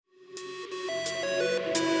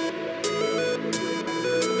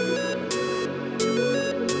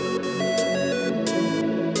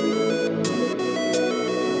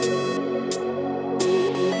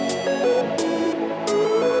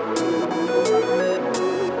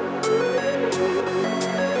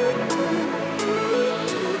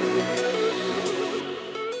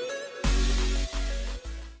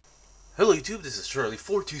YouTube, this is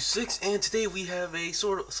Charlie426, and today we have a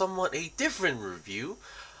somewhat a different review.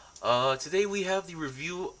 Today we have the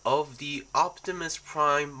review of the Optimus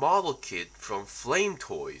Prime model kit from Flame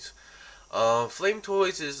Toys. Flame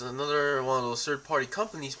Toys is another one of those third-party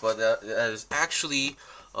companies, but that is actually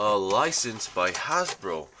licensed by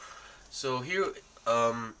Hasbro. So here,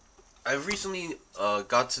 I recently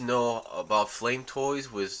got to know about Flame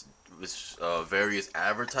Toys with various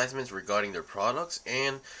advertisements regarding their products,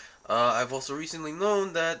 and I've also recently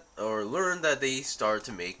learned that they started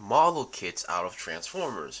to make model kits out of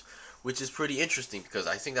Transformers, which is pretty interesting because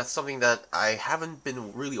I think that's something that I haven't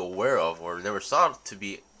been really aware of or never thought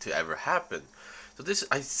to ever happen. So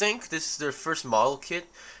I think this is their first model kit,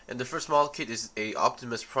 and the first model kit is a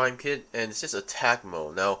Optimus Prime kit, and it's just attack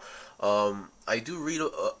mode. Now, I do read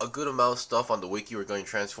a good amount of stuff on the wiki regarding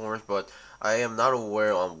Transformers, but I am not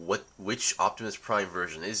aware on which Optimus Prime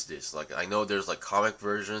version is this. Like, I know there's like comic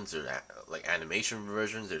versions, there's like animation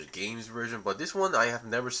versions, there's games version, but this one I have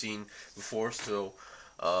never seen before, so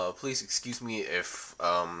please excuse me if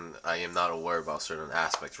I am not aware about certain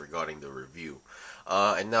aspects regarding the review.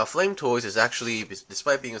 And now Flame Toys is actually,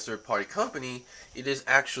 despite being a third-party company, it is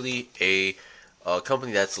actually a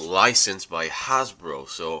company that's licensed by Hasbro.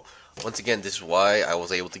 So once again, this is why I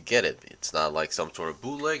was able to get it. It's not like some sort of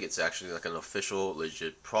bootleg, it's actually like an official,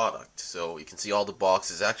 legit product. So you can see all the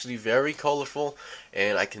boxes, actually very colorful,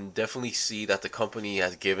 and I can definitely see that the company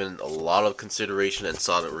has given a lot of consideration and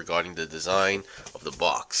thought regarding the design of the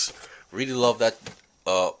box. Really love that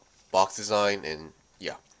box design, and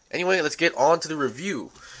yeah. Anyway, let's get on to the review.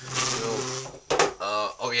 So,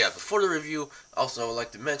 oh yeah, before the review, also I would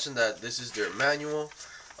like to mention that this is their manual.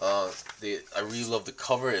 I really love the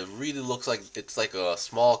cover. It really looks like it's like a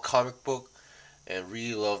small comic book, and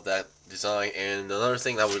really love that design. And another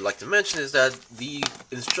thing I would like to mention is that the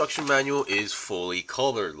instruction manual is fully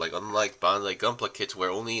colored, like unlike Bandai Gunpla kits where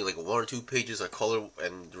only like 1 or 2 pages are colored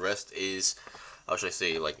and the rest is, how should I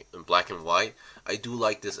say, like in black and white. I do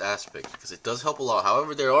like this aspect because it does help a lot.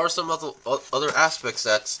 However, there are some other aspects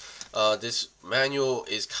that this manual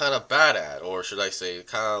is kind of bad at, or should I say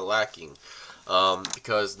kind of lacking.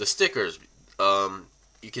 Because the stickers,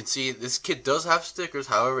 you can see this kit does have stickers.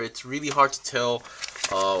 However, it's really hard to tell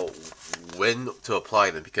when to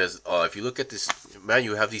apply them, because if you look at this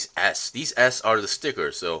manual, you have these S. These S are the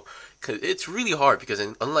stickers, so it's really hard because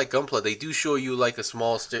unlike Gunpla, they do show you like a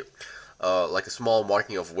small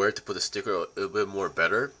marking of where to put the sticker a little bit more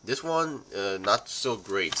better. This one, not so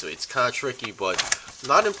great, so it's kind of tricky, but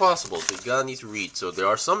not impossible. So you gotta need to read. So there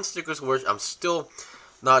are some stickers where I'm still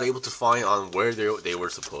not able to find on where they were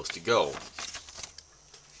supposed to go.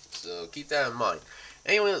 So keep that in mind.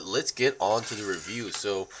 Anyway, let's get on to the review.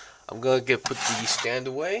 So I'm gonna put the stand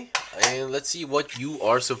away, and let's see what you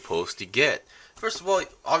are supposed to get. First of all,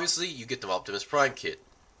 obviously you get the Optimus Prime kit.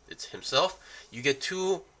 It's himself. You get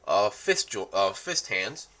 2 fist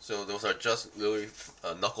hands. So those are just really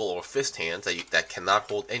knuckle or fist hands that cannot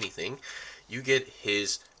hold anything. You get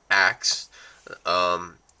his axe,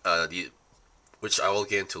 which I will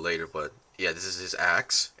get into later, but yeah, this is his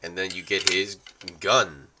axe, and then you get his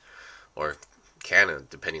gun, or cannon,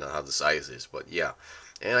 depending on how the size is, but yeah.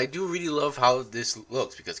 And I do really love how this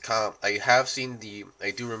looks, because I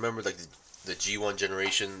do remember like the G1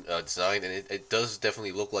 generation design, and it does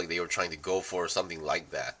definitely look like they were trying to go for something like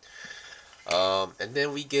that. And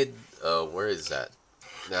then we get, where is that?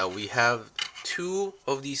 Now we have 2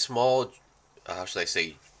 of these small, how should I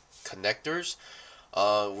say, connectors,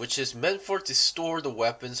 which is meant to store the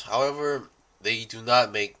weapons. However, they do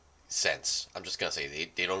not make sense. I'm just gonna say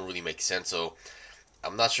they don't really make sense, so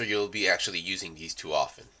I'm not sure you'll be actually using these too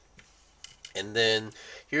often. And then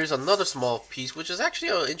here's another small piece, which is actually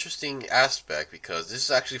an interesting aspect, because this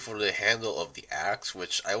is actually for the handle of the axe,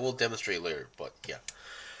 which I will demonstrate later, but yeah.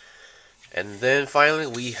 And then finally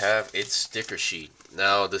we have its sticker sheet.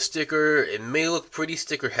 Now the sticker, it may look pretty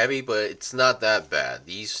sticker heavy, but it's not that bad.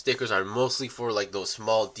 These stickers are mostly for like those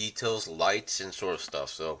small details, lights, and sort of stuff.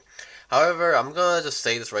 So, however, I'm gonna just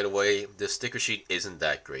say this right away, the sticker sheet isn't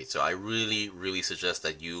that great. So I really suggest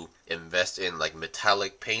that you invest in like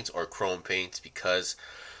metallic paints or chrome paints, because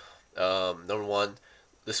number one,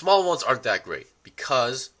 the small ones aren't that great,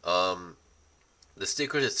 because the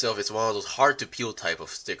stickers itself is one of those hard to peel type of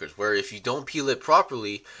stickers, where if you don't peel it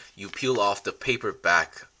properly, you peel off the paper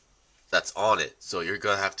back that's on it. So you're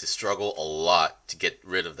gonna have to struggle a lot to get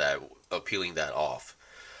rid of that, peeling that off.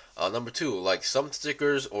 Number 2, like some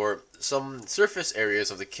stickers or some surface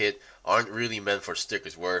areas of the kit aren't really meant for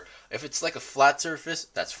stickers, where if it's like a flat surface,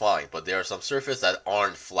 that's fine, but there are some surfaces that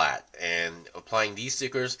aren't flat, and applying these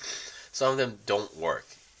stickers, some of them don't work.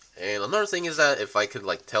 And another thing is that if I could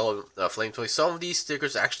like tell Flame Toys, some of these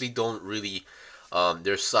stickers actually don't really,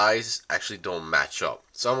 their size actually don't match up.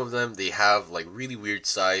 Some of them they have like really weird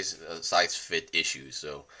size fit issues.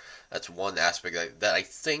 So that's one aspect that I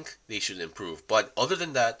think they should improve. But other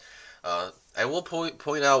than that, I will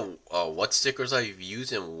point out what stickers I've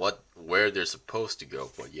used and where they're supposed to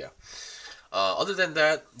go. But yeah. Other than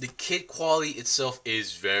that, the kit quality itself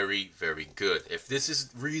is very, very good. If this is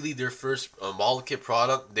really their first model kit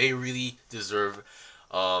product, they really deserve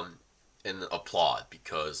an applaud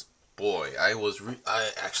because boy, I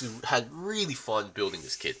actually had really fun building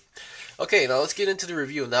this kit. Okay, now let's get into the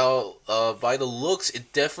review. Now, by the looks,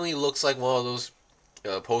 it definitely looks like one of those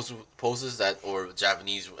poses that or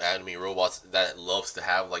Japanese anime robots that loves to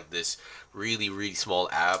have like this really, really small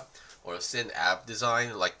ab or a thin ab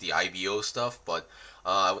design like the IBO stuff, but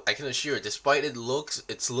I can assure, despite its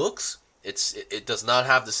looks, it does not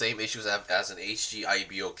have the same issues as an HG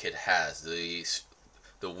IBO kit has.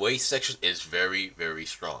 The waist section is very, very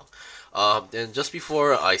strong. And just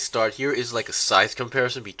before I start, here is like a size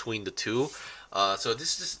comparison between the two. So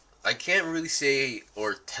this is I can't really say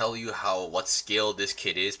or tell you what scale this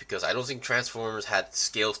kit is because I don't think Transformers had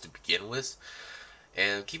scales to begin with.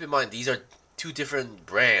 And keep in mind these are two different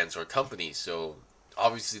brands or companies, so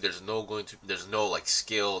obviously there's no like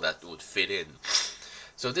scale that would fit in.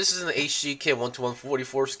 So this is an HG kit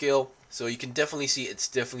 1:144 scale, so you can definitely see it's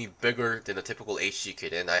definitely bigger than a typical HG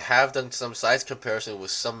kit. And I have done some size comparison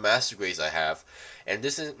with some master grades I have, and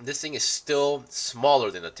this thing is still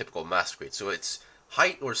smaller than a typical master grade. So it's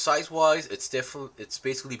height or size wise, it's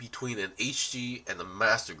basically between an HG and a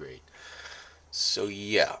master grade. So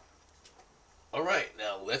yeah. Alright,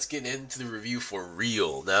 now let's get into the review for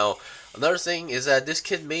real. Now, another thing is that this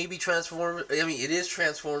kit may be transformed. I mean, it is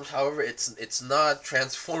transformed. However, it's not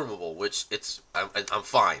transformable, which I'm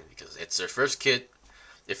fine because it's their first kit.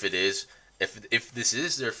 If it is, if this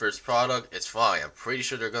is their first product, it's fine. I'm pretty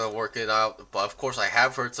sure they're gonna work it out. But of course, I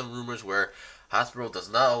have heard some rumors where Hasbro does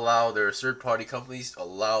not allow their third-party companies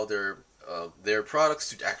allow their products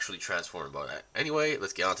to actually transform. But anyway,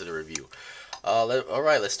 let's get on to the review.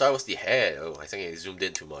 Alright, let's start with the head. Oh, I think I zoomed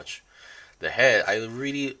in too much. The head, I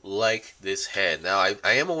really like this head. Now,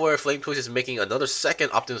 I am aware Flame Toys is making another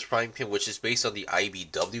second Optimus Prime kit, which is based on the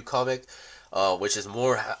IBW comic, which has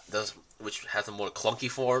a more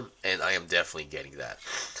clunky form, and I am definitely getting that.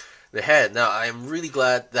 The head, now, I am really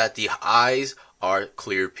glad that the eyes are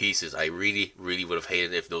clear pieces. I really, really would have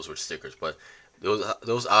hated if those were stickers, but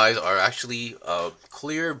those eyes are actually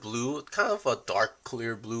clear blue, kind of a dark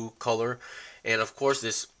clear blue color. And of course,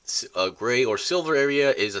 this gray or silver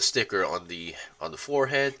area is a sticker on the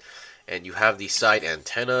forehead, and you have these side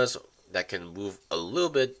antennas that can move a little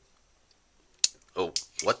bit. Oh,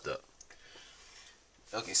 what the?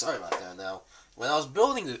 Okay, sorry about that. Now, when I was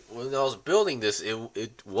building this,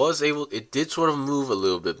 it did sort of move a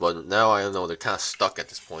little bit, but now I don't know, they're kind of stuck at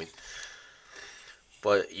this point.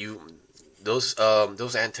 But those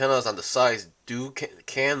antennas on the sides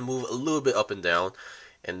can move a little bit up and down.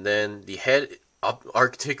 And then the head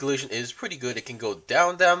articulation is pretty good. It can go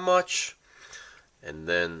down that much, and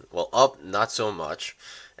then, well, up not so much.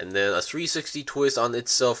 And then a 360 twist on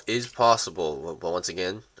itself is possible. But once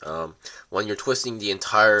again, when you're twisting the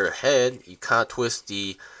entire head, you can't twist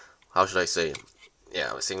the, how should I say?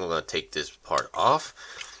 Yeah, I was thinking I'm going to take this part off.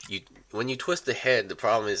 When you twist the head, the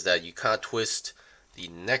problem is that you can't twist the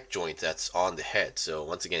neck joint that's on the head. So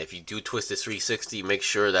once again, if you do twist the 360, make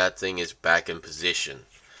sure that thing is back in position.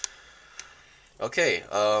 Okay,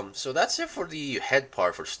 so that's it for the head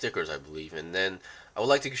part for stickers, I believe. And then I would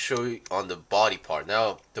like to show you on the body part.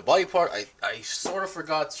 Now, the body part, I sort of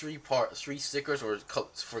forgot three stickers, or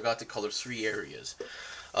forgot to color 3 areas.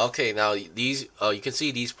 Okay, now these you can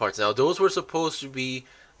see these parts. Now, those were supposed to be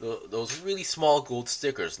those really small gold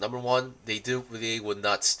stickers. Number one, they would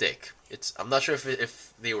not stick. I'm not sure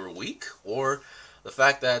if they were weak or the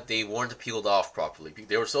fact that they weren't peeled off properly.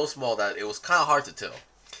 They were so small that it was kind of hard to tell.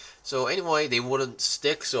 So anyway, they wouldn't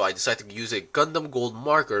stick, so I decided to use a Gundam Gold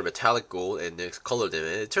marker, metallic gold, and color them.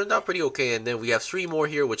 And it turned out pretty okay. And then we have 3 more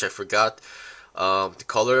here, which I forgot to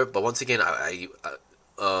color. But once again,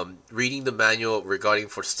 reading the manual regarding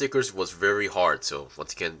for stickers was very hard. So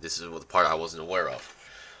once again, this is the part I wasn't aware of.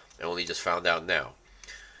 I only just found out now.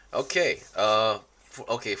 Okay,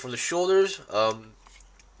 for the shoulders,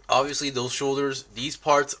 obviously those shoulders, these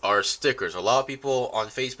parts are stickers. A lot of people on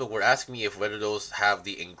Facebook were asking me whether those have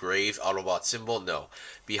the engraved Autobot symbol. No.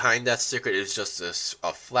 Behind that sticker is just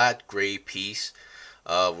a flat gray piece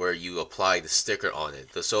where you apply the sticker on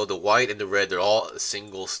it. So the white and the red, they're all a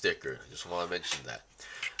single sticker. I just want to mention that.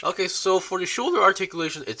 Okay, so for the shoulder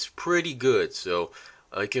articulation, it's pretty good. So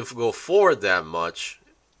You can go forward that much,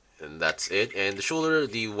 and that's it. And the shoulder,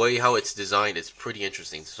 the way how it's designed is pretty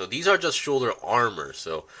interesting. So these are just shoulder armor.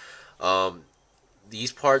 So um,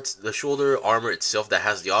 these parts, the shoulder armor itself that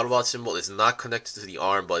has the Autobot symbol is not connected to the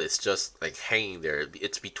arm, but it's just like hanging there.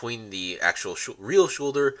 It's between the actual real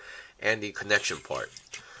shoulder and the connection part.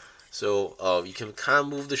 So you can kind of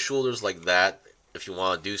move the shoulders like that if you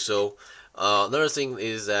want to do so. Another thing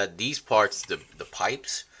is that these parts, the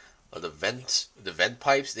pipes, the vent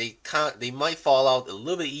pipes, they might fall out a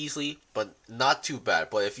little bit easily, but not too bad.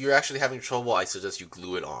 But if you're actually having trouble, I suggest you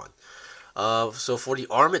glue it on. So for the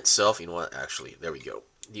arm itself, you know what? Actually, there we go.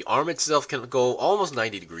 The arm itself can go almost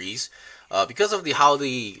 90 degrees. Because of how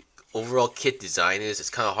the overall kit design is, it's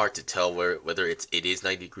kind of hard to tell whether it is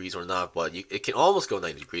 90 degrees or not. But it can almost go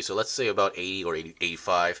 90 degrees. So let's say about 80 or 80,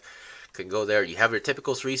 85 can go there. You have your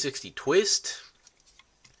typical 360 twist,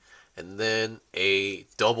 and then a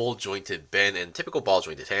double jointed bend and typical ball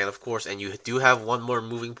jointed hand, of course. And you do have one more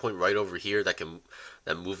moving point right over here that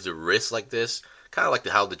moves the wrist like this, kind of like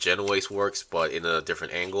how the Genoese works, but in a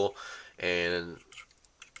different angle. And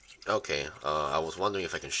okay, I was wondering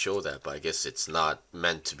if I can show that, but I guess it's not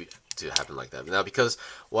meant to happen like that. Now, because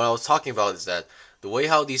what I was talking about is that the way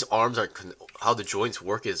how these arms are, how the joints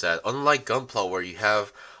work is that unlike Gunpla, where you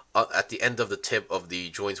have at the end of the tip of the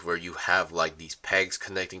joints where you have like these pegs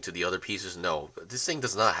connecting to the other pieces, no, this thing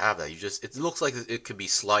does not have that. It looks like it could be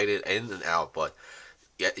slided in and out, but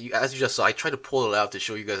yeah, as you just saw, I tried to pull it out to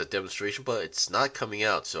show you guys a demonstration, but it's not coming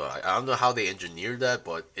out. So I don't know how they engineered that,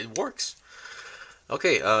 but it works.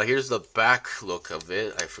 Okay, here's the back look of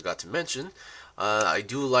it. I forgot to mention. I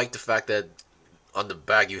do like the fact that on the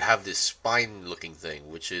back you have this spine looking thing,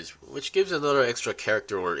 which gives another extra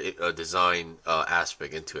character or design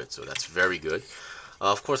aspect into it. So that's very good.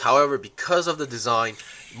 Of course, however, because of the design,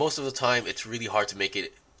 most of the time it's really hard to make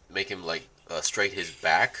him like straight his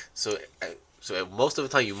back. So most of the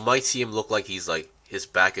time you might see him look like he's like his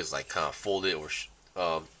back is like kind of folded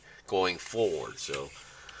or going forward. So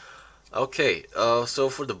okay, so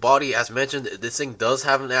for the body, as mentioned, this thing does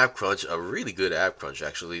have an ab crunch, a really good ab crunch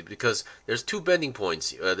actually, because there's two bending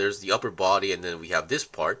points. There's the upper body, and then we have this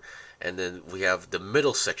part, and then we have the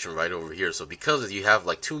middle section right over here. So because you have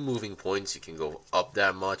like two moving points, you can go up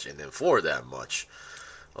that much and then forward that much.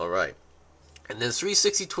 All right. And then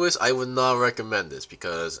 360 twist, I would not recommend this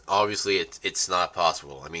because obviously it's not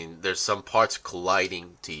possible. I mean, there's some parts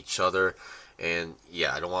colliding to each other, and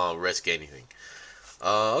yeah, I don't want to risk anything.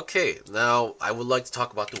 Okay, now I would like to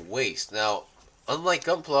talk about the waist. Now, unlike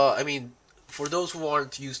Gunpla, I mean, for those who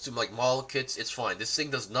aren't used to like model kits, it's fine. This thing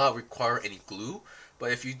does not require any glue.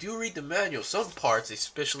 But if you do read the manual, some parts,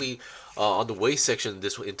 especially on the waist section,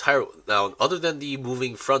 this entire now, other than the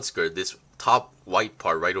moving front skirt, this top white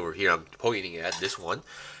part right over here, I'm pointing at this one.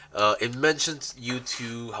 It mentions you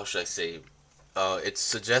to, how should I say? It's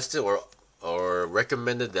suggested or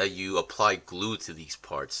recommended that you apply glue to these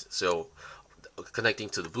parts. So connecting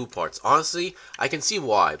to the blue parts. Honestly, I can see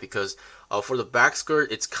why, because for the back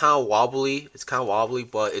skirt, it's kind of wobbly.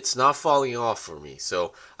 But it's not falling off for me.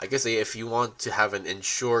 So I guess if you want to have an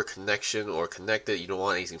ensure connection or connected, you don't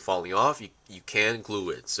want anything falling off, you can glue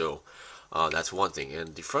it. So that's one thing.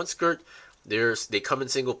 And the front skirt, they come in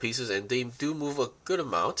single pieces and they do move a good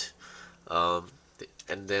amount. And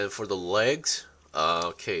then for the legs,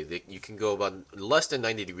 okay, you can go about less than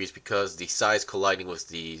 90 degrees because the sides colliding with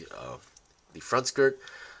the front skirt.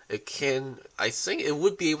 I think it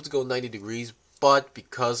would be able to go 90 degrees, but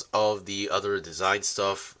because of the other design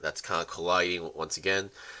stuff that's kind of colliding once again,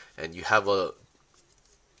 and you have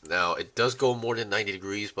now it does go more than 90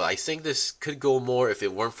 degrees, but I think this could go more if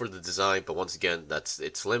it weren't for the design, but once again, that's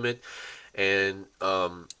its limit. And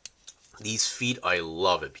these feet, I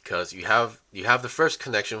love it because you have the first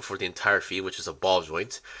connection for the entire feet, which is a ball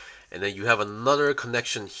joint, and then you have another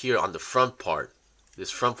connection here on the front part. This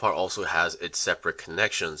front part also has its separate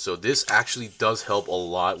connection, so this actually does help a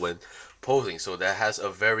lot when posing. So that has a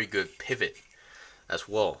very good pivot as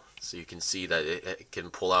well. So you can see that it can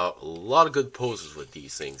pull out a lot of good poses with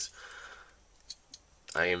these things.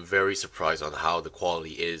 I am very surprised on how the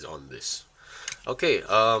quality is on this. Okay,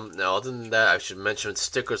 now other than that, I should mention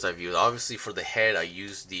stickers I've used. Obviously for the head, I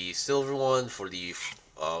used the silver one. For the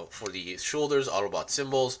shoulders, Autobot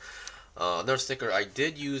symbols. Another sticker I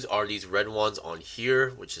did use are these red ones on here,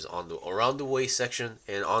 which is on around the waist section,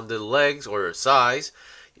 and on the legs or sides.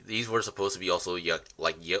 These were supposed to be also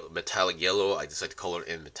metallic yellow. I decided to color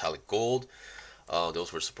in metallic gold.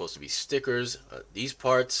 Those were supposed to be stickers. These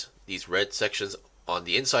parts, these red sections on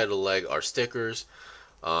the inside of the leg are stickers.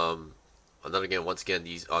 Once again,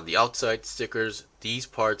 these on the outside stickers. These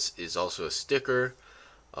parts is also a sticker.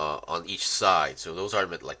 on each side. So those are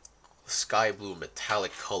like sky blue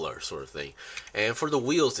metallic color sort of thing. And for the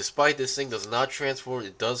wheels, despite this thing does not transform,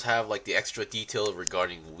 it does have like the extra detail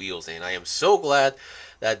regarding wheels, and I am so glad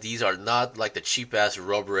that these are not like the cheap ass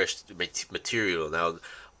rubberish material. Now,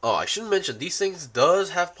 oh, I should mention these things does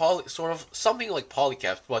have sort of something like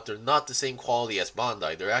polycaps, but they're not the same quality as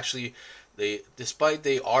Bandai. They're actually, despite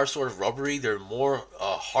they are sort of rubbery, they're more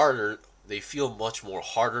harder. They feel much more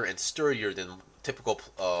harder and sturdier than typical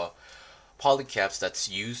polycaps that's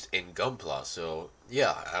used in Gunpla. So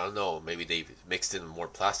yeah, I don't know, maybe they mixed in more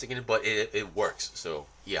plastic in it, but it works. So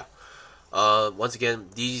yeah. Once again,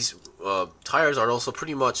 these tires are also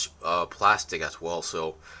pretty much plastic as well.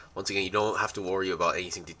 So once again, you don't have to worry about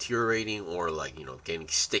anything deteriorating or like, you know, getting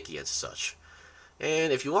sticky and such.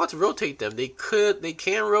 And if you want to rotate them, they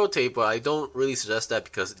can rotate, but I don't really suggest that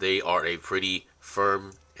because they are a pretty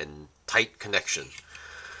firm and tight connection.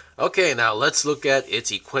 Okay, now let's look at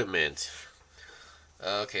its equipment.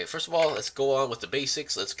 Okay, first of all, let's go on with the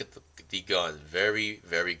basics. Let's get the gun. Very,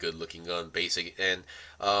 very good looking gun, basic. And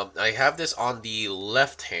I have this on the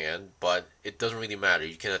left hand, but it doesn't really matter.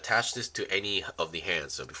 You can attach this to any of the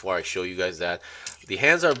hands. So before I show you guys that, the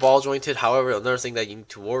hands are ball jointed. However, another thing that you need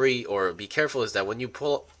to worry or be careful is that when you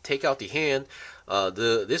take out the hand,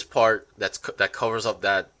 this part that covers up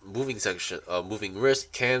that moving section, moving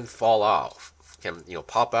wrist, can fall off, can, you know,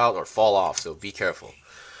 pop out or fall off. So be careful.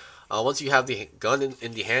 Once you have the gun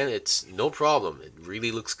in the hand, it's no problem. It really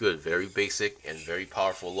looks good. Very basic and very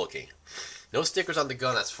powerful looking. No stickers on the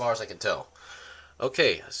gun as far as I can tell.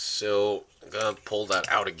 Okay, so I'm going to pull that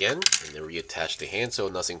out again and then reattach the hand so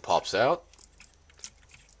nothing pops out.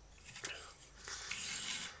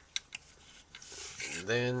 And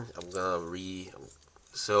then I'm going to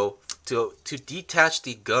So to detach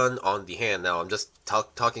the gun on the hand, now I'm just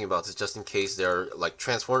talking about this just in case there are like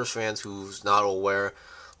Transformers fans who's not aware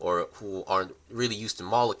or who aren't really used to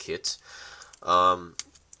model kits. Okay,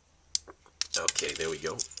 there we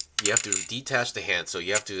go. You have to detach the hand, so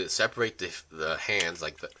you have to separate the hands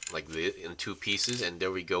like in two pieces, and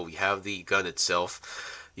there we go. We have the gun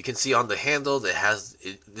itself. You can see on the handle that has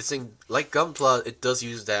this thing like Gunpla. It does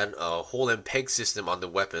use that hole and peg system on the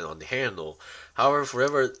weapon on the handle. However,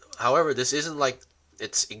 this isn't like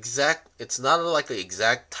it's not like an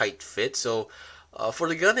exact tight fit. So for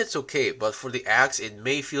the gun, it's okay, but for the axe, it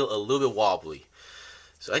may feel a little bit wobbly.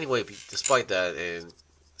 So anyway, despite that, and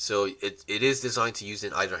so it is designed to use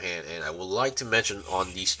in either hand, and I would like to mention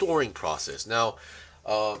on the storing process. Now,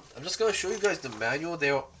 I'm just gonna show you guys the manual.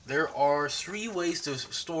 There are 3 ways to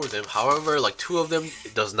store them. However, like 2 of them,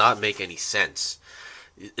 it does not make any sense.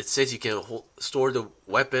 It says you can store the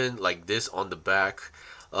weapon like this on the back.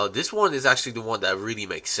 This one is actually the one that really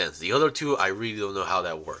makes sense. The other 2, I really don't know how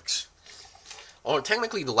that works. Or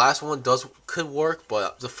technically the last one could work,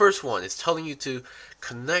 but the first one is telling you to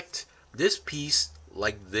connect this piece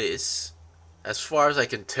like this, as far as I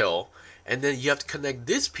can tell, and then you have to connect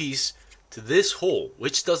this piece to this hole,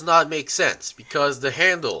 which does not make sense because the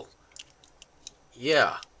handle,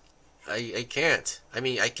 yeah, I can't. I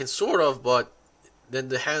mean, I can sort of, but then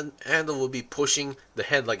the handle will be pushing the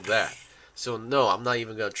head like that. So no, I'm not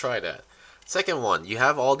even gonna try that. Second one, you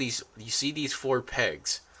have all these, you see these 4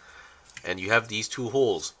 pegs, and you have these 2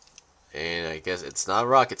 holes, and I guess it's not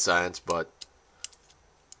rocket science, but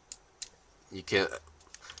you can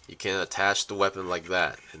attach the weapon like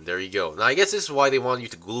that, and there you go. Now I guess this is why they want you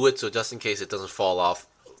to glue it, so just in case it doesn't fall off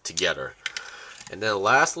together. And then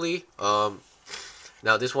lastly,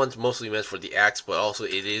 now this one's mostly meant for the axe, but also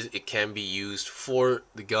it can be used for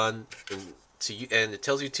the gun, and it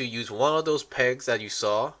tells you to use one of those pegs that you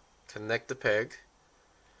saw. Connect the peg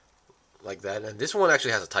like that, and this one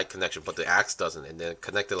actually has a tight connection, but the axe doesn't, and then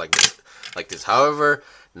connect it like this. However,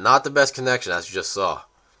 not the best connection, as you just saw,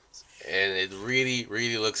 and it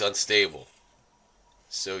really looks unstable.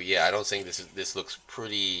 So yeah, I don't think this looks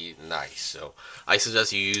pretty nice. So I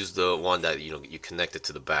suggest you use the one that you connect it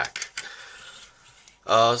to the back.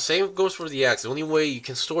 Same goes for the axe. The only way you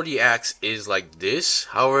can store the axe is like this.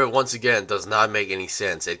 However, once again, does not make any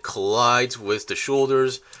sense. It collides with the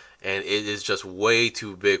shoulders, and it is just way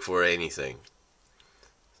too big for anything.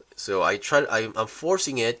 So I'm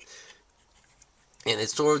forcing it, and it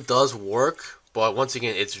sort of does work, but once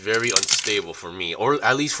again, it's very unstable for me, or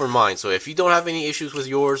at least for mine. So if you don't have any issues with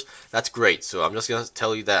yours, that's great. So I'm just gonna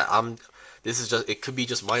tell you that it could be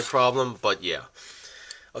just my problem, but yeah.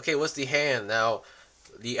 Okay, what's the hand now?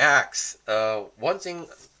 The axe. One thing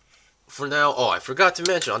for now. Oh, I forgot to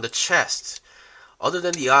mention on the chest. Other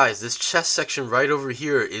than the eyes, this chest section right over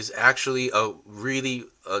here is actually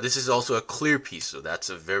this is also a clear piece, so that's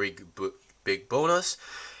a very big bonus.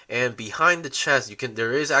 And behind the chest,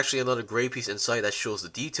 there is actually another gray piece inside that shows the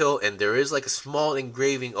detail, and there is like a small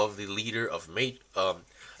engraving of the leader of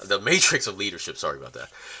the matrix of leadership. Sorry about that.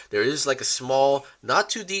 There is like a small, not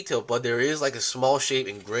too detailed, but there is like a small shape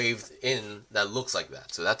engraved in that looks like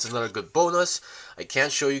that. So that's another good bonus. I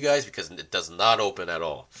can't show you guys because it does not open at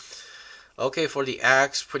all. Okay, for the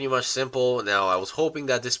axe, pretty much simple. Now, I was hoping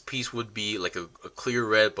that this piece would be like a clear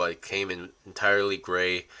red, but it came in entirely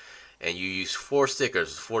gray. And you use 4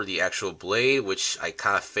 stickers for the actual blade, which I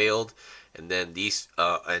kind of failed. And then these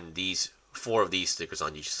 4 of these stickers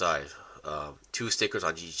on each side. 2 stickers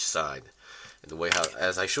on each side. And the way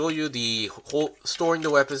as I show you, storing the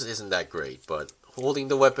weapons isn't that great, but holding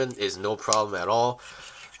the weapon is no problem at all.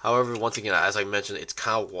 However, once again, as I mentioned, it's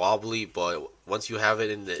kind of wobbly, but once you have it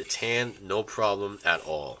in its hand, no problem at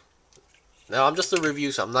all. Now, I'm just a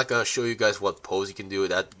review, so I'm not going to show you guys what pose you can do.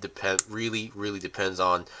 That really depends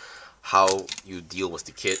on how you deal with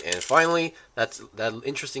the kit. And finally, that's that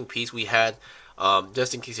interesting piece we had.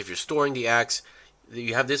 Just in case if you're storing the axe,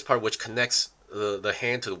 you have this part which connects the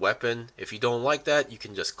hand to the weapon. If you don't like that, you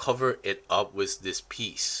can just cover it up with this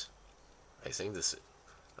piece. I think this is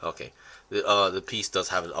okay. The piece does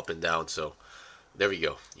have an up and down, so there we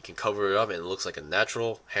go. You can cover it up and it looks like a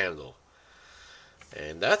natural handle.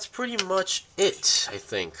 And that's pretty much it, I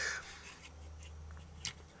think.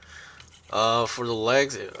 For the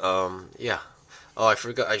legs, yeah. Oh, I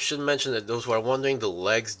forgot. I should mention that those who are wondering, the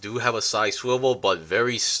legs do have a side swivel, but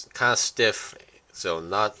very kind of stiff, so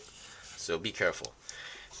be careful.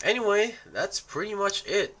 Anyway, that's pretty much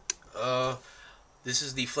it. This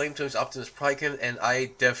is the Flame Toys Optimus Prime, and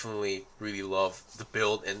I definitely really love the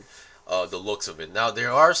build and the looks of it. Now,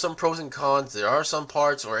 there are some pros and cons. There are some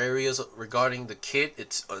parts or areas regarding the kit.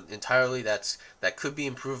 It's entirely that could be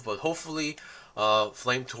improved, but hopefully,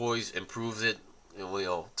 Flame Toys improves it,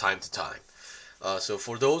 time to time. So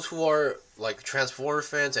for those who are like Transformer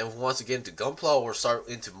fans and who wants to get into Gunpla or start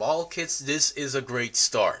into model kits, this is a great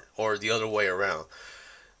start, or the other way around.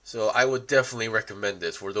 So I would definitely recommend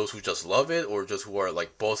this for those who just love it or just who are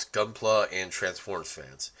like both Gunpla and Transformers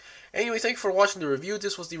fans. Anyway, thank you for watching the review.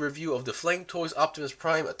 This was the review of the Flame Toys Optimus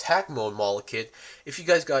Prime Attack Mode model kit. If you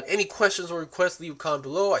guys got any questions or requests, leave a comment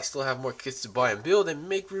below. I still have more kits to buy and build and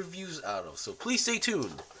make reviews out of, so please stay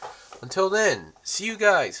tuned. Until then, see you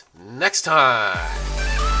guys next time.